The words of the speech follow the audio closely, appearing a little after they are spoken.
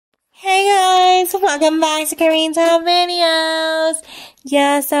guys, welcome back to Karin's Home Videos.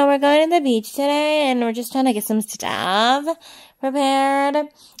 Yeah, so we're going to the beach today and we're just trying to get some stuff prepared.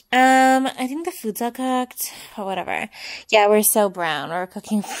 I think the food's all cooked, or whatever. Yeah, we're so brown. We're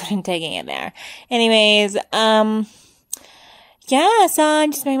cooking food and taking it there. Anyways, yeah, so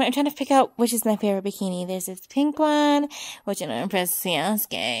I'm trying to pick out which is my favorite bikini. There's this pink one, which I'm impressed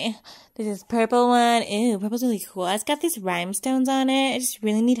Sasuke. There's this purple one. Ew, purple's really cool. It's got these rhinestones on it. I just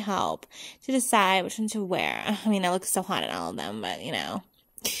really need help to decide which one to wear. I mean, I look so hot in all of them, but you know,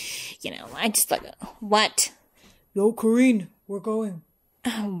 I just like, what? Yo, Karin, we're going.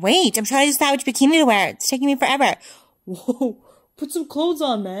 Wait, I'm trying to decide which bikini to wear. It's taking me forever. Whoa, put some clothes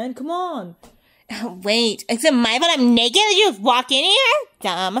on, man. Come on. Wait, is it my fault I'm naked? Did you just walk in here?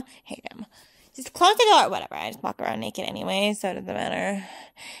 Dumb. Hate him. Just close the door. Whatever. I just walk around naked anyway, so it doesn't matter.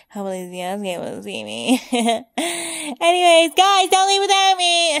 Hopefully Sasuke will see me. Anyways, guys, don't leave without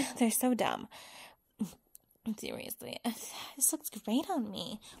me. They're so dumb. Seriously. This looks great on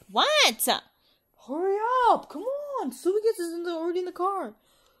me. What? Hurry up. Come on. Sugets is already in the car.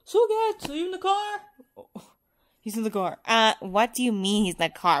 Sugets, are you in the car? Oh, he's in the car. What do you mean he's in the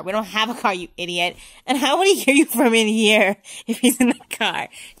car? We don't have a car, you idiot. And how would he hear you from in here if he's in the car?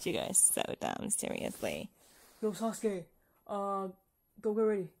 You guys so dumb, seriously. Yo, Sasuke, go get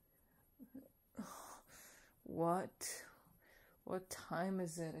ready. What? What time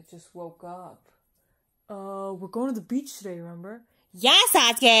is it? I just woke up. We're going to the beach today, remember? Yeah,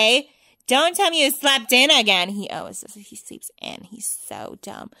 Sasuke! Don't tell me you slept in again. He sleeps in. He's so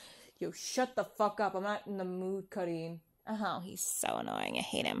dumb. Yo, shut the fuck up. I'm not in the mood, Karin. Oh, he's so annoying. I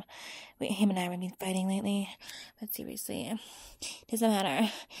hate him. Wait, him and I have been fighting lately. But seriously, doesn't matter.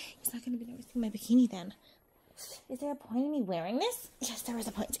 He's not going to be noticing my bikini then. Is there a point in me wearing this? Yes, there is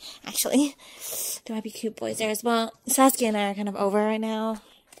a point. Actually, there might be cute boys there as well. Sasuke and I are kind of over right now.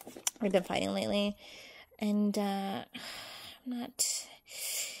 We've been fighting lately. And,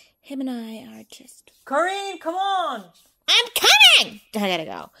 him and I are just... Karin, come on! I'm coming! I gotta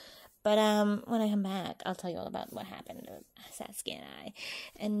go. But, when I come back, I'll tell you all about what happened to Sasuke and I,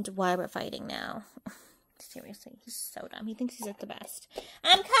 and why we're fighting now. Seriously, he's so dumb. He thinks he's at the best.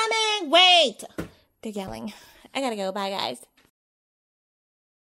 I'm coming! Wait! They're yelling. I gotta go. Bye, guys.